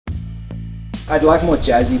I'd like more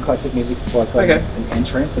jazzy classic music before I play an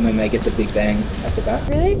entrance, and then they get the big bang at the back.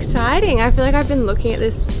 Really exciting. I feel like I've been looking at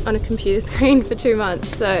this on a computer screen for 2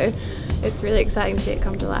 months, so it's really exciting to see it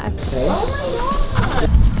come to life. Okay. Oh my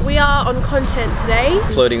God. We are on content today.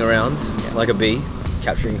 Floating around like a bee,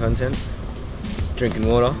 capturing content, drinking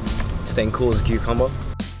water, staying cool as a cucumber.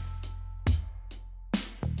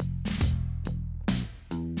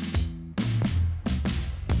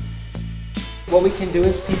 What we can do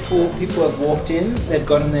is people have walked in, they've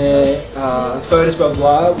gotten their photos, blah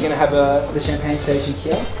blah. We're gonna have the champagne station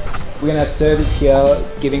here. We're gonna have servers here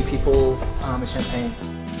giving people a champagne.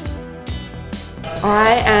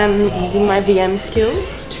 I am using my VM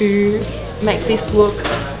skills to make this look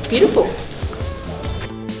beautiful.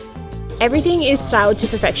 Everything is styled to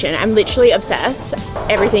perfection. I'm literally obsessed.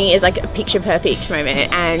 Everything is like a picture perfect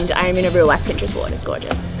moment, and I'm in a real life Pinterest board. It's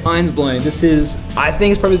gorgeous. Mind's blown. This is, I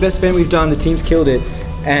think it's probably the best event we've done. The team's killed it.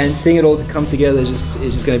 And seeing it all to come together is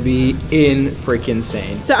just going to be freaking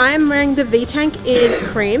insane. So I am wearing the V-Tank in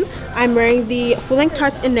cream. I'm wearing the full length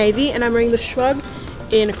tights in navy, and I'm wearing the shrug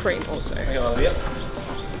in cream also.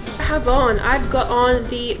 I've got on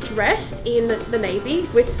the dress in the navy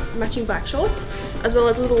with matching black shorts, as well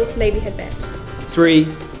as a little navy headband. 3,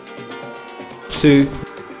 2,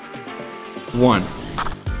 1.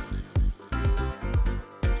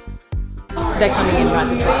 They're coming in right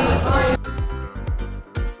this second.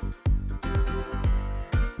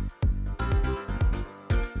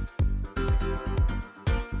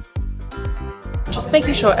 Just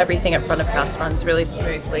making sure everything at front of house runs really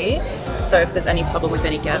smoothly. So if there's any problem with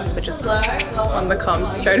any guests, we're just on the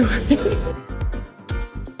comms straight away.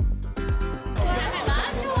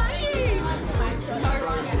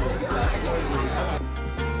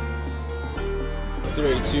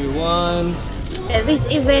 Three, two, one. This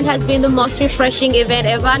event has been the most refreshing event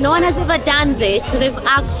ever. No one has ever done this, so they've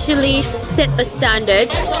actually set the standard.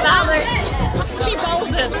 She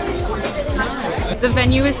bowls it. The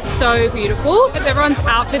venue is so beautiful. Everyone's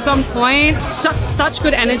outfits on point. It's just such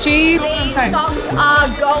good energy. Socks are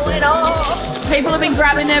going off. People have been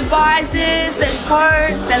grabbing their visors, their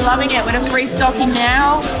coats. They're loving it. We're just restocking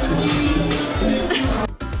now.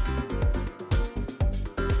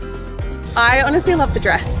 I honestly love the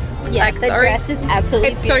dress. Yeah, the dress is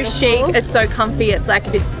absolutely beautiful. It's so chic, it's so comfy, it's like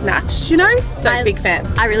a bit snatched, you know? So big fan.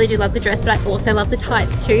 I really do love the dress, but I also love the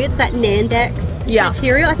tights too. It's that Nandex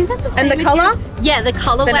material. I think that's the same. And the colour? Yeah, the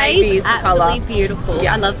colorway is absolutely beautiful.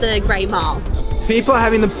 Yeah. I love the grey marl. People are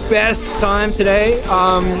having the best time today.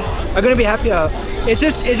 Are going to be happier. It's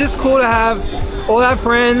just cool to have all our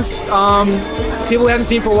friends, people we haven't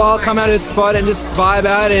seen for a while, come out to the spot and just vibe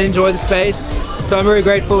out and enjoy the space. So I'm very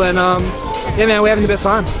grateful, and yeah man, we're having the best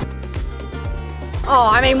time. Oh,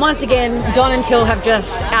 I mean, once again, Don and Till have just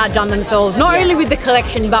outdone themselves, not only with the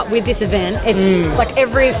collection, but with this event. It's like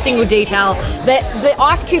every single detail. The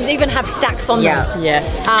ice cubes even have stacks on them.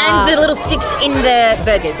 Yes. And the little sticks in the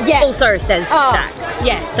burgers also says stacks.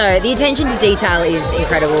 Yeah. So the attention to detail is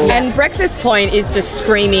incredible. And Breakfast Point is just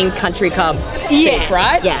screaming country club chic,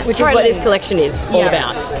 right? Yes. Which is what this collection is all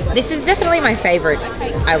about. This is definitely my favourite,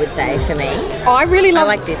 I would say, for me. I really love,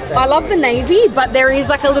 I like this though. I love the navy, but there is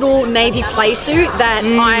like a little navy play suit that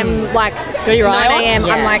I'm like, 9 AM,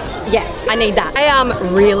 I'm like, yeah, I need that.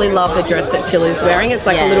 I really love the dress that Till is wearing. It's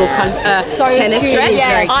like a little tennis dress.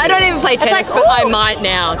 Yeah. I don't even play tennis, like, but I might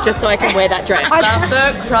now, just so I can wear that dress. I love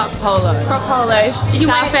the crop polo. Crop polo. It's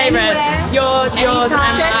our favourite. Yours, and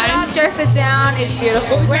mine. Dress it down, it's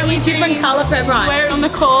beautiful. We're a different colour for everyone. Wear it on the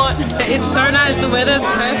court. It's so nice. The weather's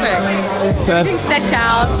perfect. Everything's decked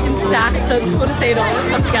out in stacks, so it's cool to see it all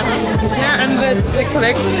come together. Yeah, and the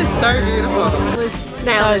collection is so beautiful.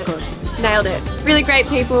 Nailed it. Really great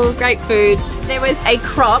people, great food. There was a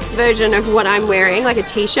crop version of what I'm wearing, like a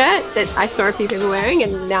t-shirt that I saw a few people wearing,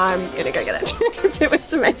 and now I'm gonna go get it because it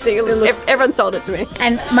was amazing. Everyone sold it to me.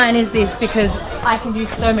 And mine is this because I can do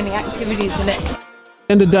so many activities in it.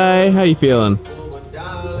 End of the day, how you feeling?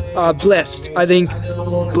 Blessed. I think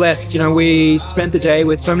blessed. You know, we spent the day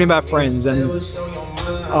with so many of our friends, and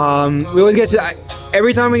we always get to.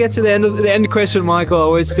 Every time we get to the end question, Michael, I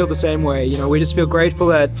always feel the same way. You know, we just feel grateful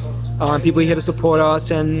that people are here to support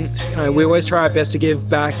us, and you know, we always try our best to give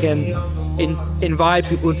back and invite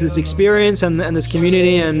people into this experience and this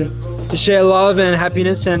community, and to share love and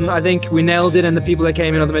happiness. And I think we nailed it, and the people that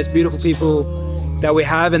came in are the most beautiful people that we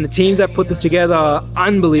have, and the teams that put this together are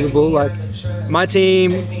unbelievable. Like my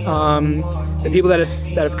team, the people that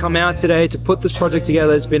have come out today to put this project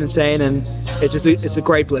together has been insane, and it's a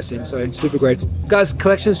great blessing. So I'm super grateful. Guys,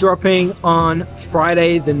 collection's dropping on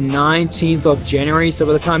Friday the 19th of January. So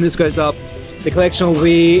by the time this goes up, the collection will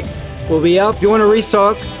be up. If you want to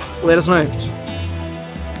restock, let us know.